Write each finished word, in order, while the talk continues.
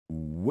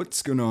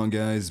What's going on,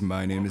 guys?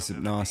 My name is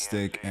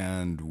Agnostic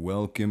and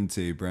welcome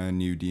to a brand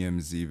new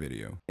DMZ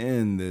video.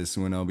 In this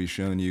one I'll be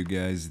showing you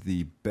guys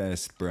the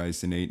best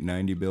Bryson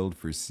 890 build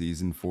for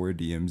Season 4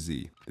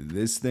 DMZ.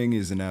 This thing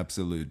is an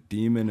absolute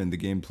demon and the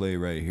gameplay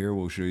right here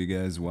will show you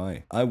guys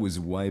why. I was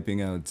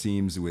wiping out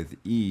teams with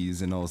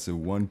ease and also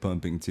one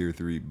pumping tier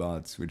 3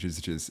 bots, which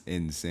is just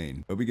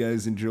insane. Hope you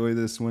guys enjoy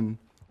this one.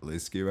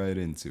 Let's get right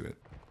into it.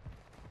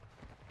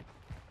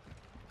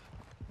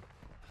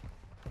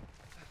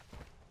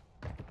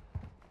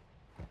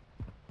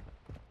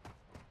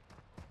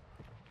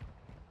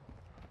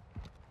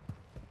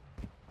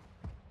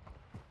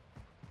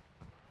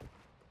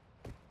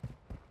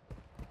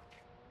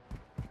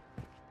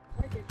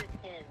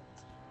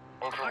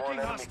 Ultra One,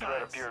 enemy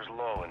threat appears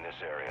low in this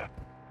area.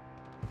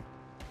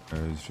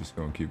 Alright, he's just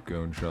gonna keep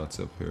going. Shots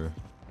up here.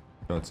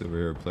 Shots over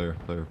here. Player.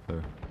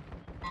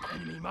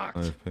 Enemy marked.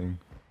 Alright, ping.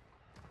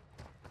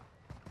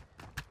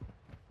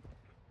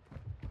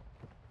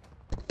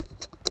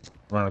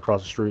 Running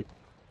across the street.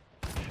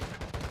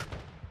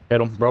 Hit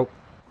him, broke.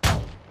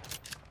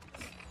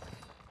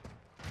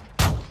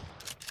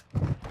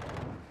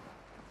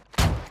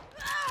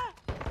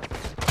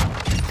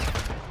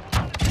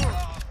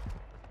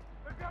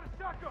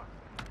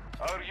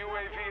 Our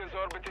UAV is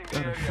orbiting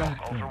the area.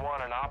 Ultra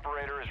One, an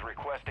operator is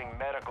requesting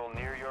medical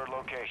near your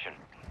location.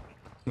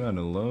 Not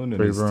alone,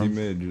 and his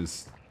teammate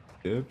just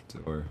dipped,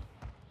 or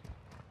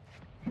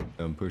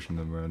I'm pushing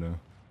them right now.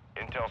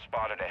 Intel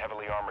spotted a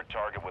heavily armored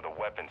target with a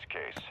weapons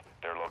case.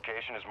 Their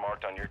location is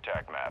marked on your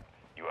TAC map.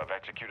 You have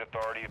execute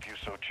authority if you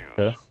so choose.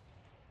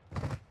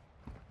 Yeah.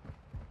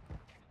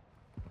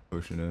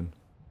 Pushing in.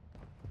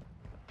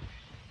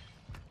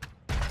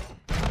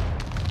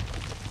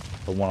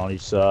 The one on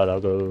each side. I'll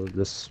go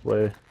this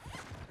way.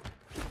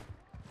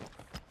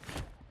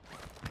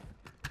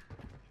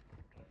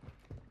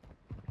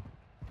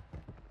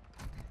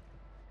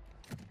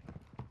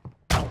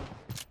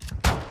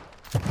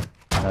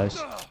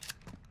 Nice.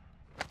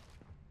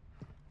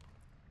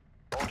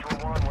 Ultra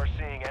One, we're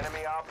seeing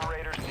enemy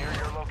operators near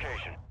your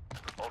location.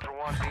 Ultra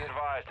One, be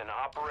advised, an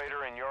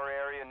operator in your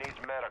area needs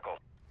medical.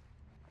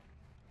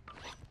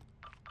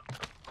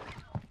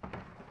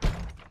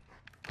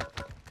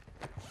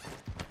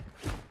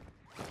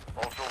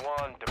 Ultra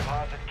One,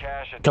 deposit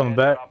cash at Coming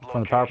back drop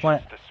from the power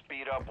plant. locations to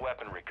speed up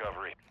weapon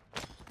recovery.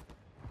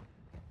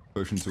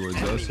 Pushing towards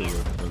us, or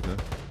what?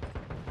 Okay.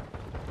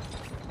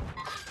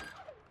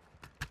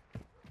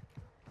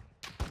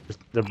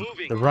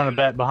 They're running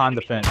back behind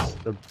the fence.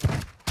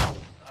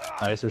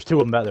 Nice. There's two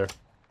of them back there.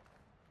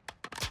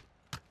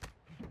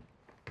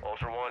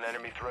 Ultra One,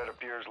 enemy threat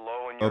appears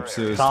low in your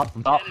Upstairs. Top.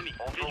 area.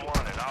 Ultra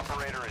One, an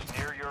operator is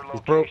near your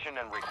He's broke. location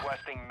and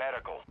requesting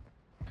medical.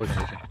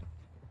 Ultra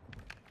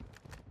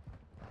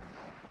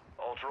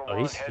Oh, One,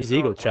 he's heads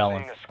ego up, we're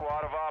challenged. seeing a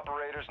squad of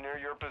operators near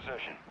your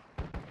position.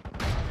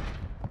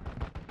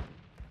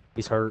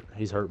 He's hurt.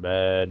 He's hurt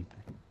bad.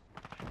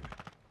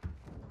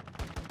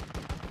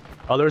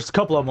 Oh, there's a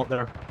couple of them up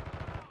there.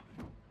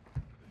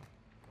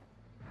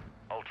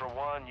 Ultra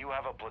One, you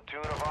have a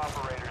platoon of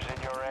operators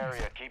in your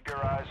area. Keep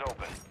your eyes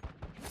open.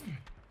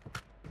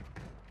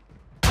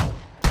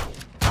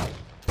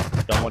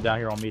 Got one down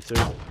here on me too.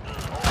 Ultra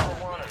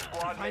One, a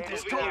squad mate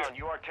is down.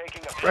 You are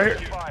taking a Right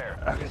friendly fire.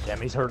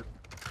 Damn, he's hurt.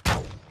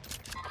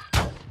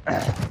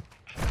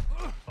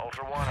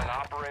 Ultra One, an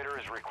operator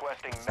is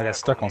requesting medical I got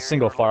stuck on near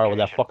single your fire with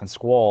that location. fucking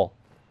squall.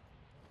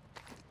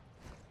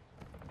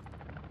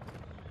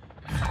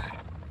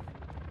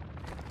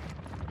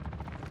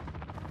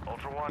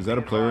 Ultra One, Is that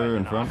a be player advised, in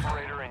an front?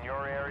 operator in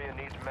your area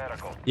needs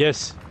medical.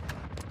 Yes.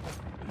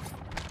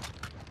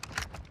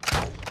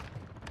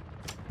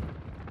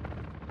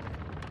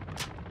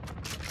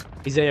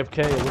 He's AFK,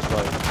 it looks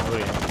like. Oh,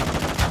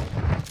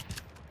 yeah.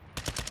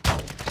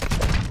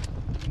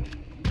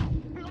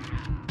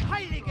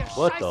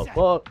 What the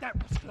fuck? That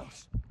was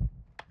close.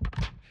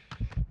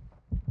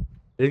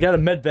 He's got a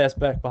med vest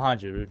back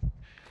behind you, dude.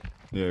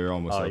 Yeah, you're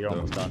almost Oh, up you're though.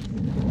 almost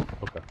done.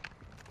 Okay.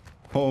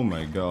 Oh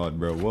my god,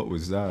 bro, what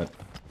was that?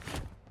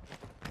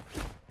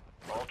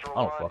 Ultra I don't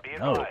One, be fucking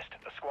know. advised.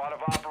 A squad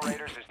of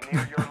operators is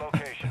near your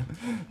location.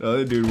 The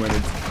other dude went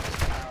into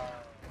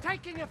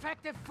Taking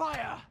effective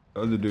fire.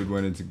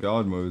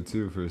 God mode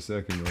too for a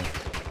second, bro.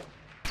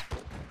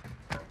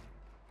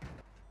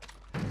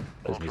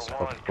 There's these Ultra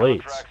One, fucking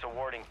plates. contracts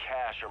awarding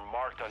cash are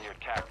marked on your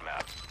TAC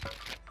map.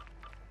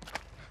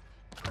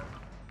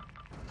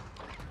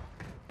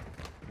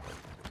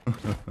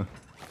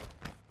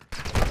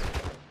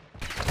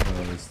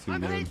 Oh, that's too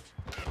I'm good. hit.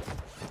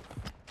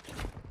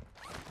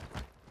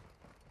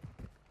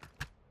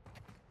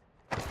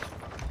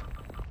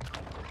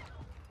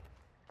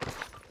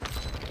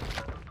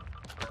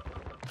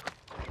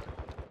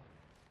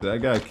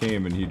 That guy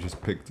came and he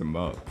just picked him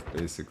up,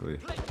 basically.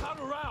 Turn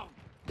around.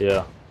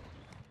 Yeah.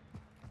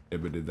 Yeah,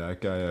 but did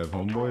that guy have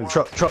homeboys?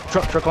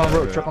 Truck on the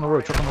road, truck on the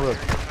road, truck on the road.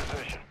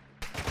 Position.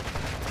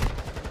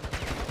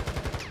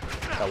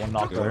 That one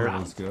knocked Go, over.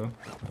 let's go.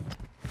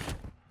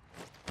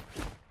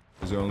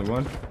 Is there only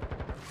one?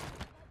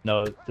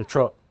 No, the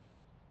truck.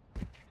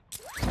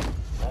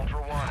 Ultra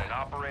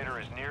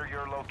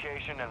your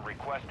location and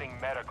requesting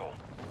medical.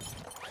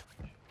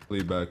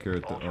 Lead back here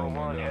at the. Ultra Oh my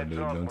One, god, heads dude!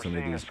 up. Don't We're tell me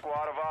seeing a these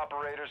squad of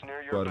operators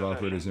near your squad of position.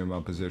 operators near my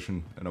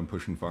position, and I'm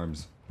pushing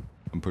farms.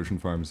 I'm pushing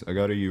farms. I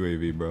got a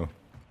UAV, bro.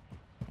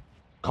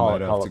 Call I it,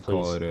 might call have it, to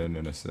call please. it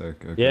in a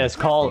sec. Okay. Yes,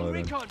 call it. it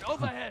in. Recon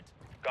overhead.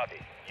 Copy.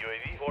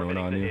 UAV No one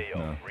orbiting on the you? AO.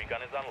 No.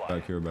 Recon is online.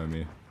 Back here by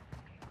me.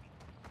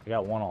 I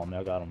got one on me.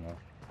 I got him though.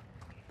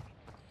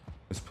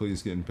 This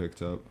please getting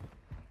picked up.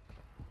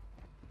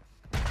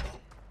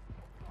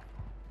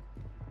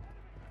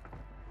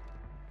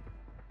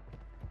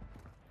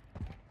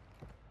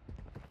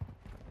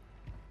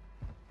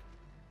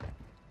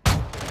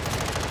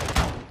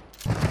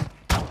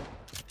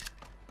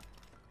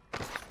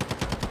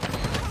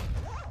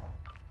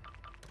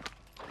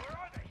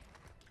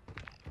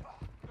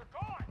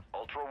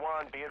 Ultra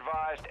One, be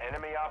advised,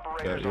 enemy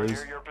operators That are is-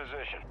 near your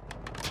position.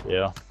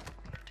 Yeah.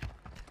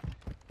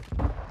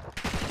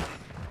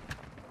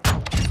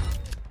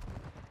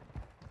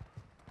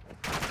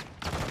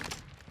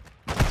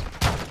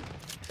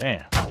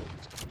 Damn.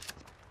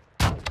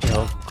 What the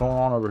hell's going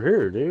on over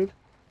here, dude?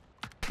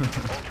 Ultra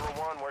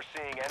One, we're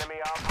seeing enemy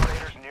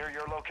operators near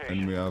your location.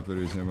 Enemy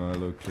operators near my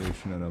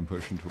location, and I'm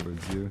pushing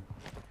towards you.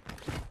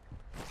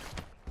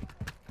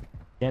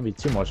 Can't be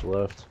too much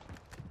left.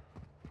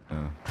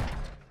 Yeah.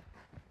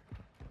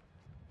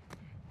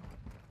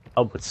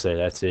 I would say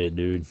that's it,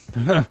 dude.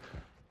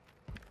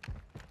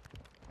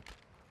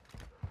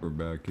 We're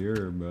back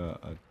here,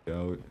 but I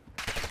doubt.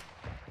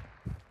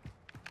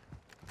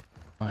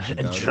 In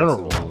doubt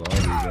general. it's in the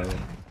lobby, though.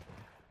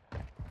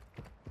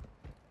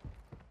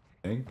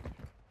 Think.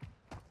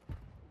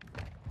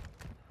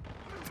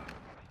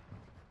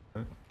 Okay.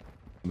 I'm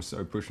gonna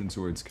start pushing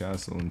towards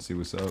castle and see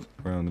what's up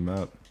around the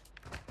map.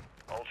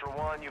 Ultra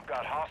One, you've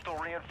got hostile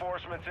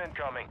reinforcements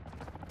incoming.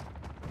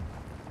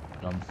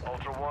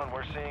 Ultra One,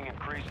 we're seeing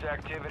increased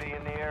activity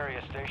in the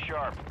area. Stay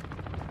sharp.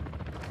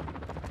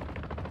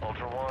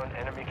 Ultra One,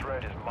 enemy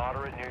threat is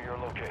moderate near your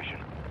location.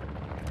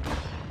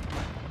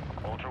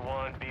 Ultra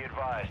One, be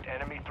advised,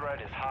 enemy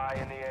threat is high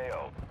in the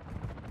AO.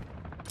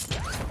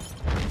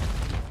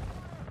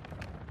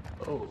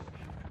 Oh.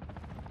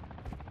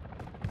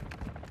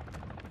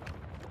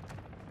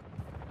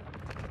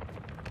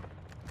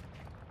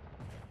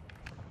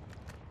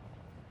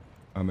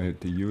 I'm gonna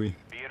hit the Yui.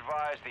 Be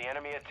advised, the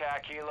enemy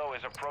attack helo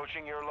is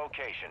approaching your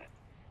location.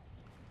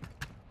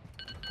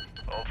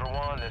 Ultra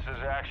One, this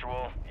is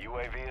actual.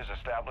 UAV is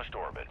established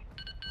orbit.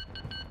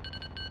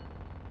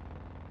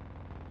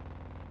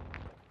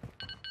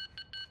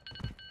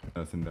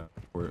 Nothing down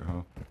for it,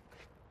 huh?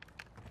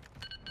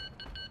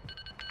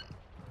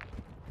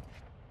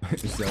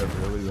 Is that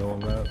really the whole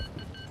map?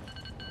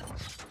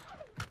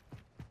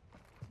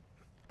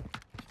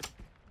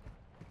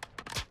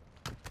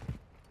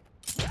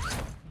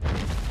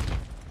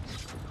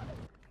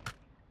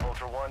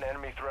 Ultra One,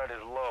 enemy threat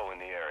is low in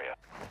the area.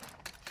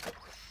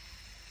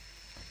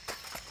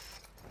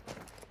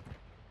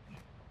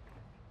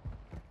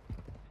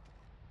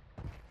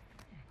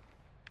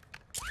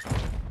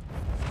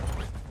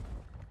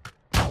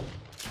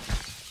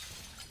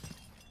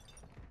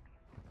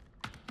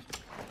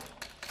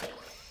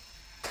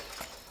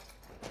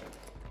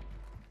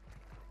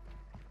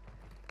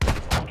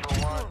 Ultra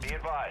One, be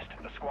advised,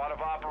 a squad of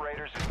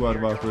operators is Squad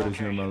of near your operators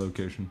near my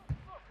location.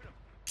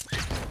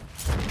 location.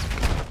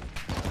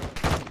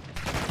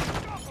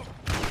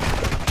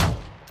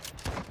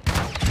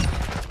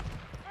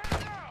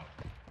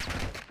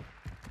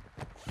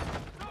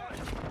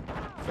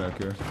 Back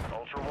here.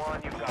 Ultra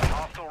One, you've got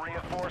hostile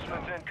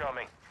reinforcements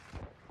incoming.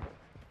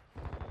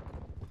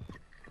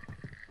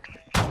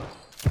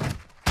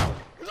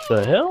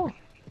 The hell?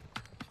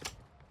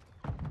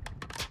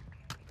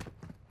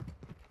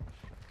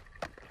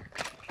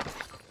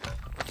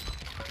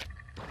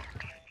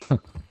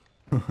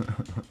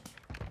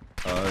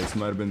 This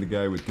might have been the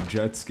guy with the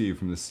jet ski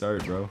from the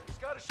start, bro.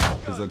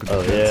 Cause look at the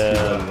Oh, jet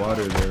ski yeah. by the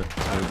water there,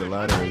 where the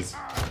ladder is.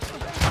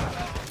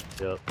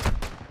 Yep.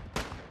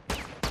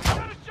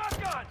 Got a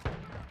shotgun.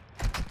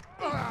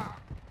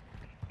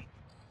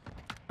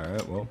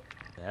 Alright, well,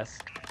 Yes.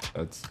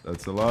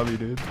 that's the lobby,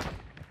 dude.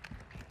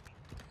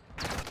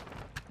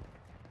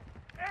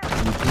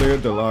 You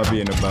cleared the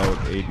lobby in about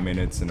 8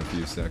 minutes and a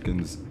few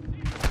seconds.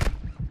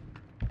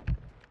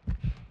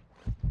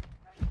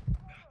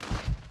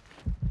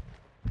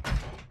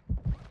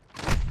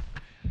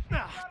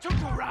 Took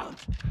a round.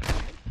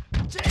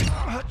 Take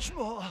much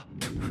more.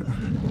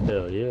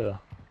 Hell yeah.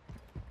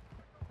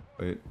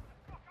 Wait.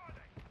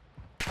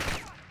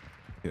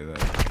 Yeah,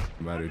 that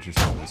might have just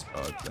on the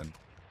spot then.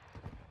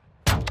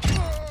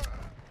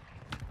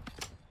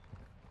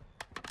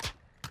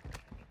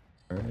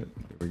 Alright, here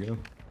we go.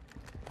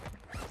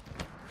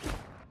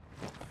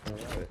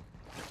 Alright.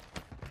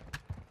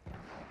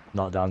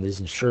 Knock down these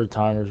insured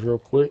timers real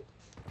quick.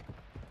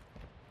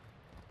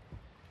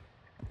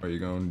 Are you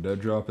going to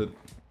dead drop it?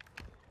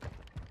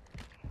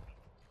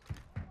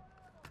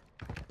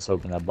 Just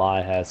hoping that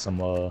buy has some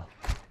Ultra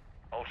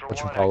What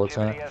you One, call it,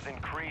 activity has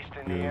increased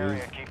in the Yeah, it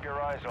area. is. Keep your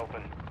eyes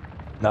open.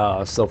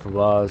 nah,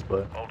 self-revised,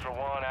 but Ultra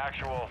One,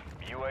 Actual,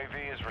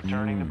 UAV is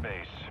returning to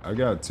base. I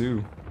got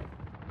 2.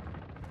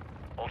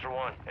 Ultra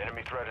One,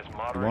 enemy threat is You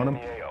moderate want in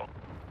him? the AO.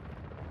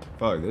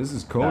 Fuck, this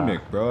is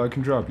Koenig, bro. I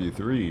can drop you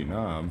 3.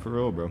 Nah, I'm for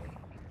real, bro. Come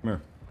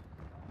here.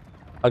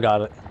 I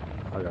got it.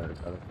 I got it.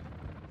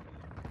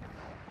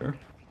 Here.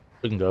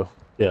 We can go.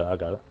 Yeah, I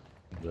got it.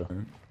 We can go.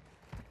 Alright.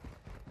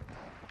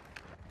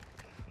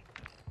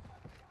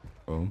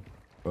 Oh,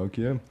 fuck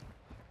yeah. Take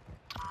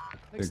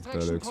that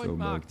Extraction XL point back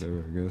marked.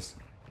 there, I guess.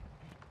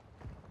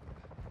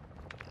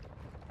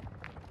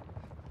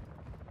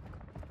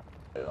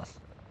 Yeah.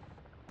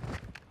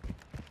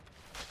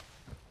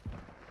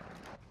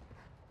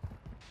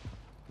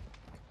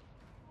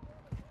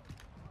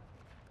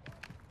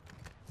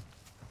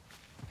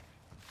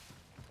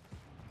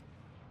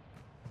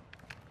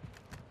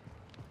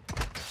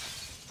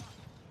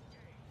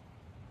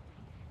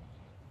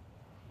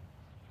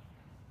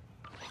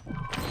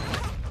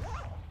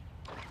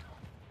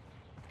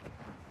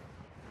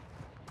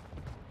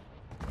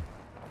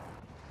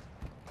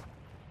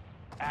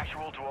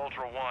 Actual to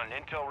Ultra One,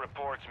 intel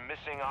reports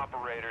missing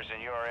operators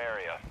in your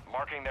area,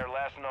 marking their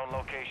last known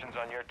locations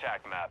on your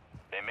TAC map.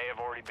 They may have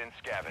already been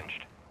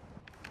scavenged.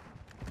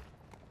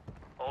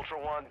 Ultra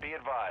One, be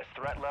advised,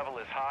 threat level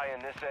is high in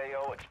this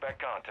AO,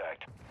 expect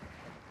contact.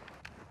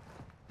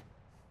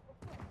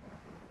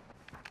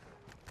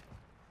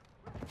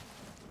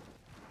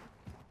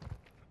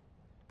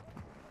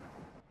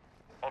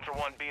 Ultra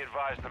One, be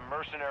advised, the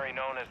mercenary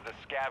known as the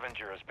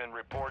Scavenger has been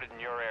reported in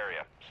your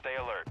area. Stay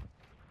alert.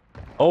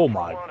 Oh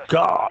my Ultra One, a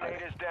god! squad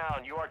mate is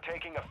down. You are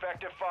taking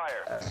effective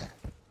fire.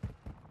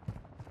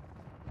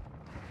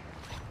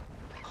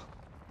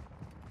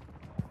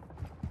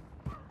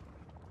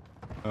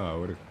 Oh,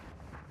 what a...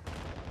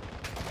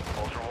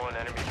 Ultra One,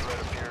 enemy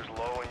threat appears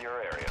low in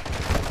your area.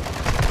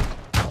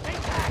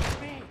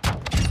 Attack me!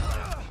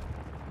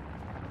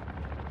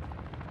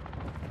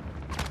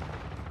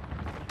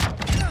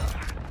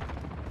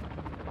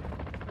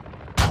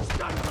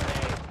 Stun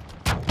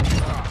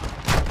grenade!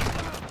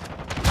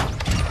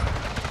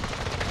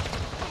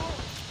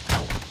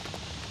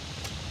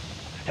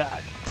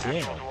 God damn.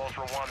 Actual to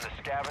Ultra One, the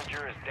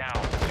Scavenger is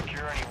down.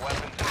 Secure any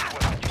weapons and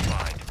equipment you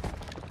find.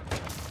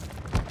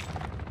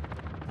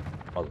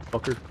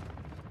 Motherfucker.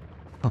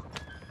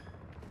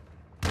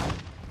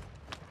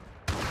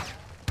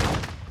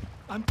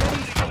 I'm getting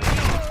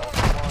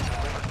Ultra One,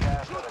 deliver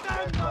gas Shoot at a down,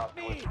 dead drop not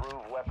to me!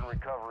 improve weapon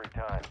recovery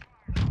time.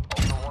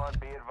 Ultra One,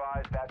 be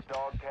advised that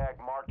dog tag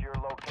marked your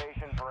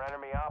location for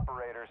enemy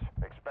operators.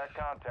 Expect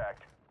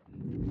contact.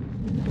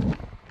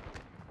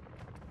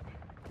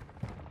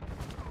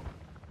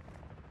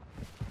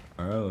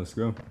 Alright, let's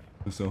go.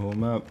 That's the whole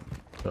map.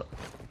 So,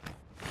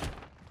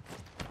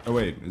 Oh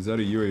wait, is that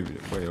a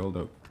UAV? Wait, hold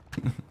up.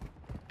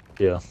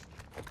 yeah.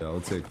 Yeah, I'll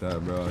take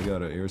that, bro. I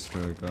got an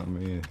airstrike on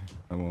me.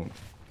 I won't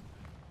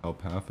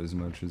help half as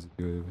much as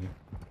a UAV.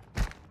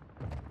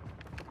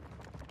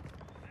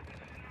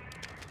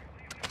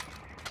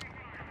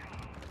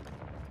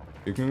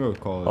 You can go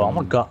call it. Oh, I'm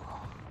a in. god.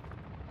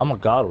 I'm a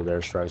god with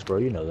airstrikes, bro.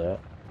 You know that.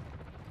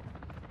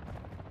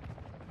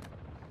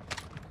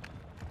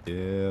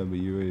 Yeah, but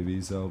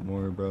UAVs help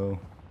more, bro.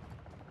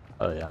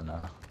 Oh yeah,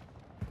 no.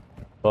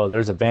 Well,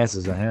 there's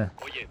advances in here.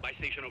 Oh yeah, buy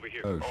station over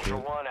here. Oh Ultra shit.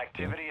 One,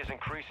 activity is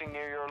increasing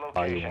near your you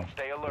location. won't.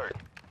 Stay alert.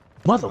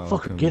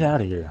 Motherfucker, come get in.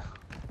 out of here.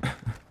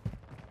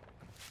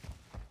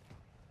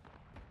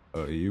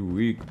 Oh, you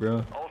weak,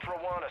 bro. Ultra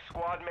One, a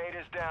squad mate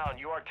is down.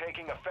 You are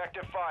taking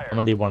effective fire. I'm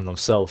gonna need one of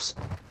themselves.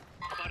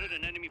 Spotted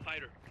an enemy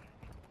fighter.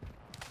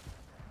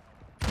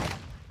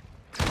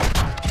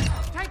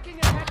 taking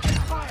effective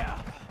fire!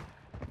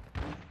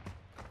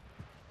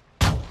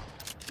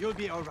 You'll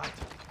be alright.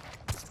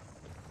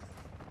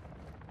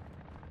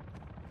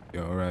 You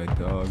alright,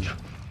 dog?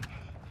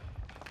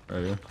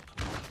 Right here.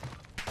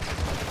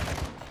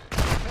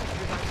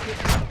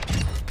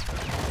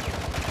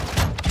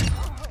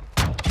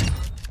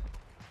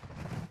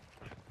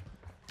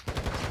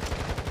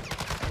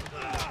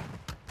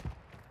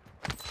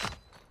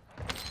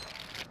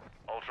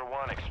 Ultra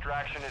One,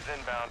 extraction is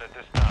inbound at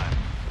this time.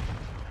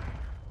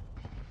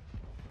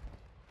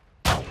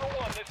 Ultra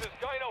One, this is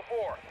Dino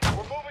 4.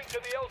 We're moving to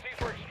the LZ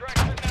for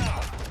extraction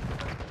now.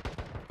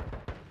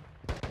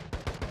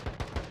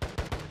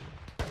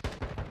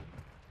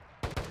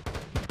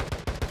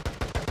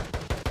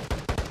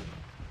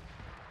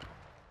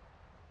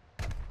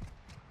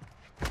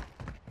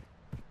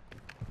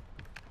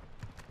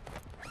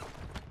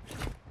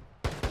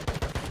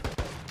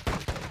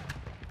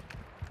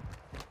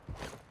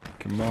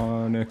 Come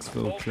on,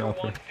 Exfil Ultra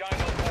chopper. 1,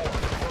 Dino 4.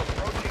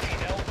 We're approaching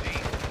the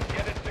LZ.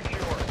 Get it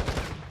secure.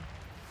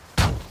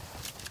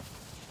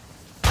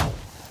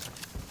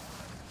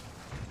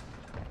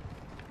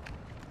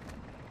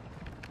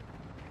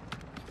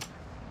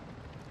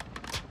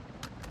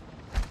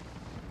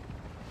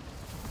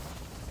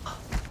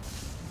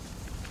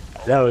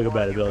 Now we go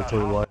back to Bill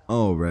 21.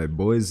 Alright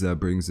boys, that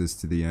brings us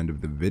to the end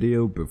of the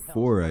video.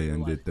 Before I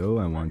end it though,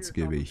 I want to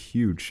give a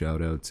huge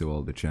shout out to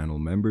all the channel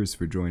members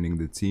for joining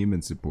the team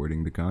and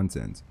supporting the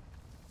content.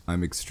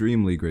 I'm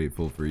extremely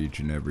grateful for each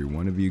and every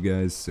one of you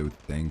guys, so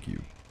thank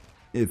you.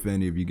 If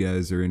any of you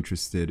guys are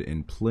interested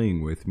in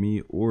playing with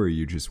me, or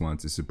you just want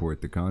to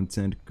support the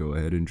content, go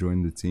ahead and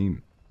join the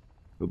team.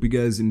 Hope you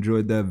guys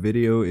enjoyed that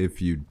video.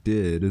 If you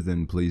did,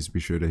 then please be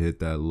sure to hit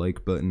that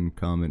like button,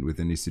 comment with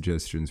any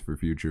suggestions for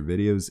future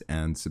videos,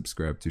 and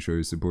subscribe to show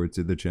your support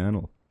to the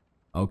channel.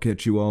 I'll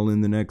catch you all in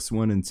the next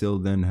one. Until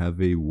then,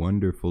 have a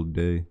wonderful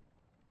day.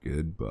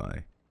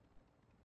 Goodbye.